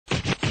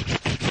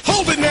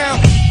Move it now.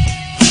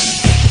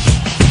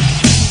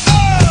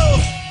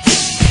 Oh!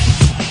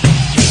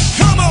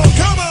 Come on,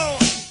 come on.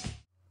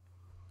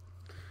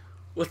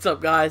 What's up,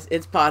 guys?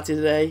 It's Potty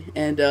today,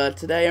 and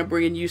today I'm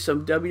bringing you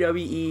some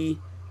WWE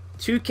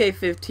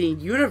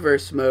 2K15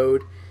 Universe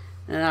Mode,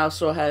 and I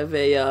also have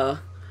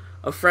a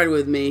friend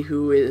with me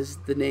who is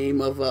the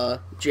name of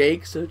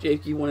Jake. So,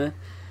 Jake, you want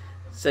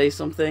to say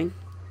something?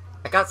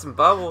 I got some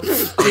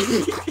bubbles.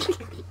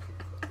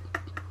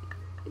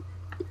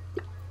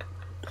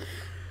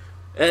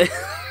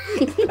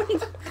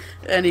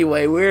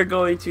 Anyway, we're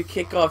going to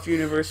kick off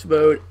Universe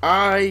Mode.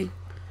 I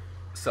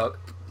suck.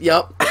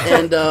 Yep,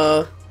 and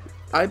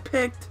I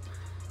picked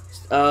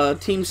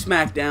Team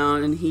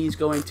SmackDown, and he's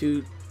going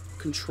to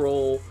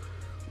control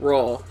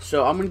Raw.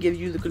 So I'm going to give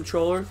you the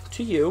controller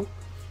to you,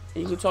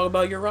 and you can talk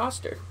about your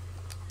roster.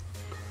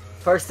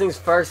 First things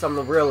first, I'm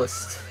the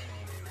realist.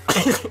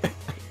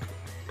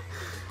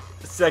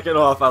 Second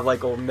off, I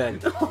like old men.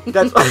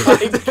 That's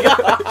my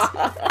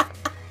God.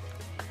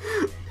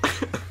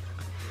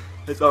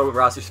 That's why my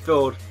roster's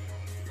filled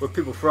with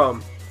people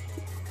from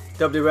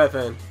WWF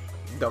and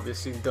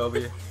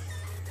WCW.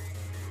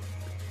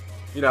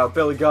 You know,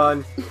 Billy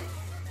Gunn,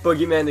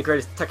 Boogeyman, the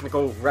greatest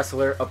technical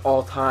wrestler of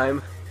all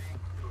time.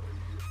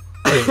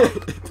 I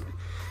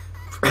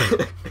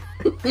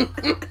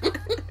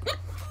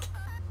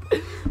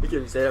can't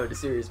even say that with a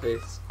serious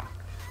face.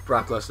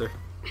 Brock Lesnar,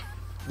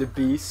 the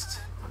Beast,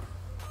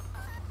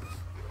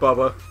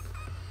 Bubba,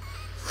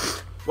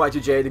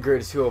 Y2J, the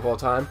greatest heel of all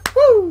time.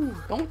 Woo!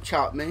 Don't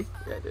chop me.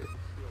 Yeah, I did.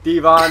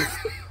 Devon,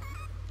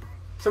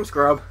 some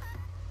scrub,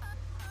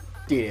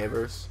 Dean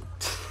Ambrose,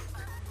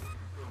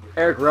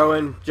 Eric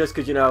Rowan, just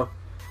because, you know,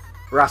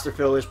 roster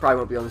fillers probably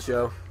won't be on the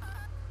show.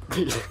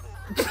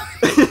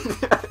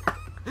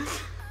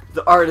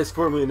 The artist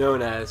formerly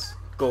known as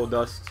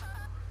Goldust.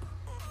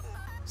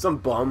 Some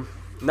bum,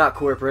 not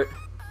corporate,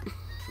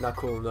 not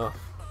cool enough.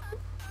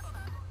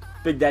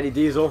 Big Daddy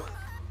Diesel,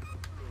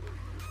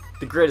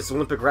 the greatest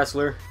Olympic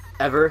wrestler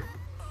ever,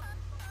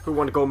 who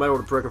won a gold medal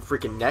with a broken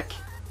freaking neck.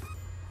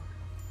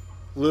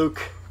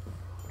 Luke,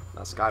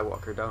 not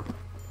Skywalker though.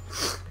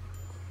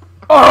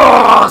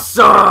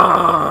 Awesome!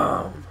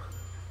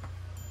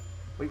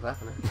 What are you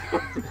laughing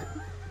at?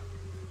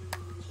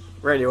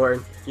 Randy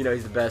Orton, you know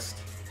he's the best.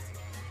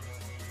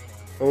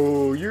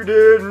 Oh, you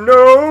didn't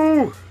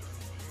know?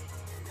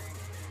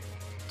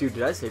 Dude,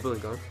 did I say Billy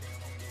Gunn?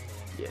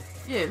 Yeah.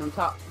 Yeah, on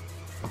top.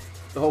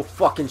 The whole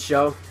fucking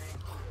show.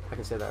 I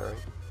can say that, right?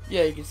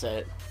 Yeah, you can say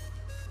it.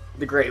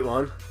 The great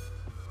one.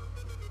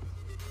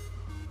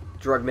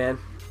 Drug Man.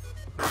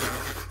 Do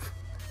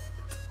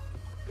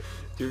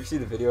you ever see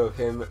the video of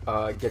him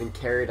getting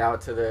carried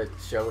out to the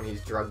show when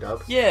he's drugged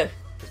up? Yeah.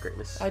 His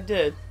greatness. I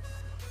did.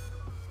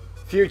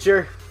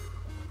 Future.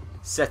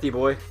 Sethy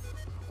boy.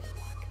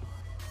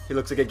 He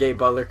looks like a gay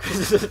butler because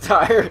of his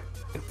attire.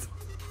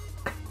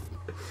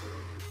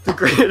 The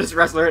greatest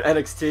wrestler in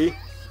NXT.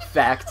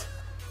 Fact.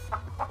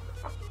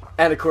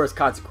 And of course,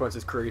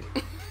 Consequences Creed.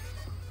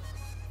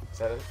 Is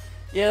that it?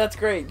 Yeah, that's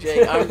great,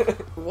 Jake.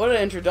 What an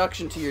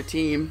introduction to your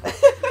team.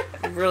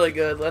 Really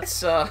good.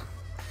 Let's head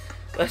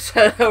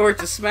over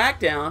to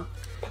SmackDown,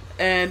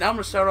 and I'm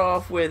gonna start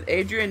off with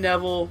Adrian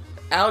Neville,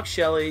 Alex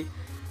Shelley,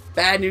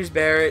 Bad News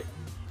Barrett,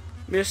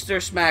 Mr.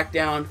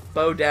 SmackDown,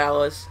 Bo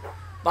Dallas,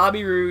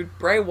 Bobby Roode,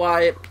 Bray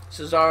Wyatt,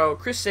 Cesaro,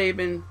 Chris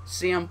Sabin,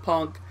 CM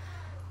Punk,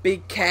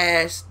 Big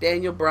Cass,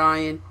 Daniel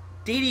Bryan,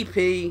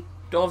 DDP,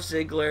 Dolph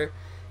Ziggler,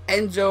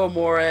 Enzo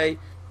Amore,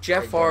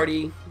 Jeff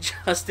Hardy,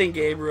 Justin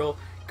Gabriel,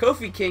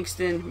 Kofi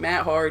Kingston,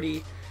 Matt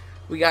Hardy.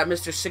 We got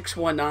Mr.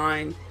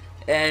 619,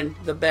 and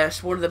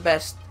one of the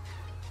best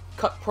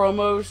cut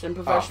promos in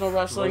professional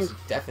wrestling.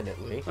 Most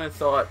definitely. I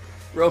thought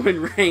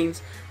Roman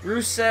Reigns,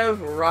 Rusev,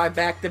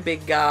 Ryback the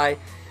Big Guy,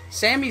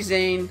 Sami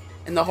Zayn,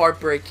 and the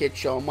Heartbreak Kid,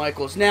 Shawn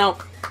Michaels. Now,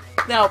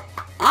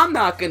 I'm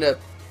not gonna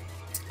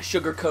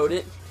sugarcoat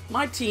it.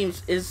 My team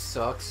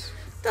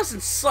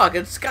doesn't suck.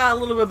 It's got a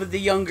little bit of the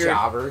younger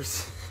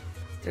jobbers.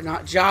 They're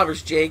not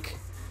jobbers, Jake.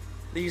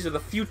 These are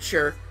the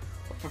future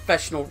of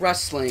professional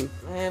wrestling.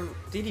 Man,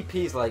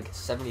 DDP's like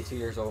 72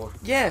 years old.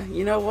 Yeah,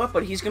 you know what?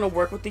 But he's gonna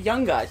work with the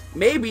young guys.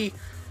 Maybe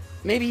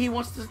he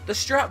wants the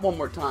strap one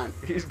more time.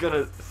 He's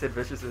gonna Sid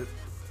Vicious it.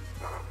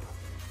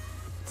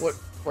 What?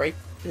 Break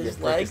his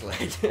leg? Break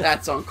his leg.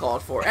 That's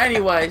uncalled for.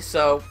 Anyway,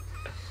 so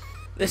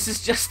this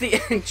is just the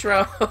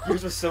intro.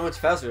 Yours was so much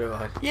faster than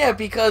mine. Yeah,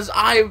 because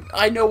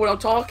I know when I'm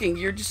talking.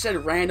 You just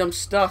said random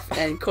stuff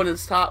and couldn't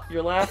stop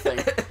your laughing.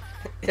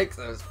 That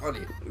was funny.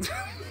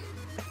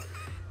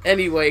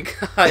 Anyway,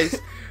 guys,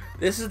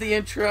 this is the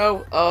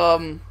intro.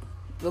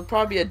 There'll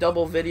probably be a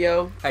double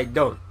video. I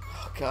don't.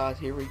 Oh God,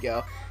 here we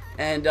go.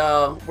 And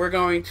we're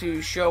going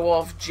to show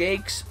off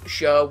Jake's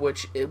show,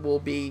 which it will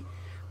be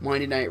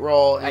Monday Night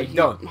Raw. And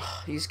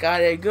he's got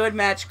a good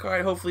match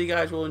card. Hopefully, you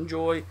guys will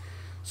enjoy.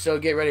 So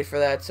get ready for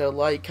that. So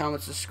like,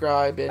 comment,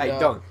 subscribe, and I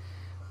don't.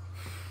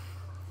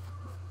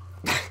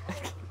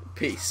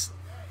 Peace.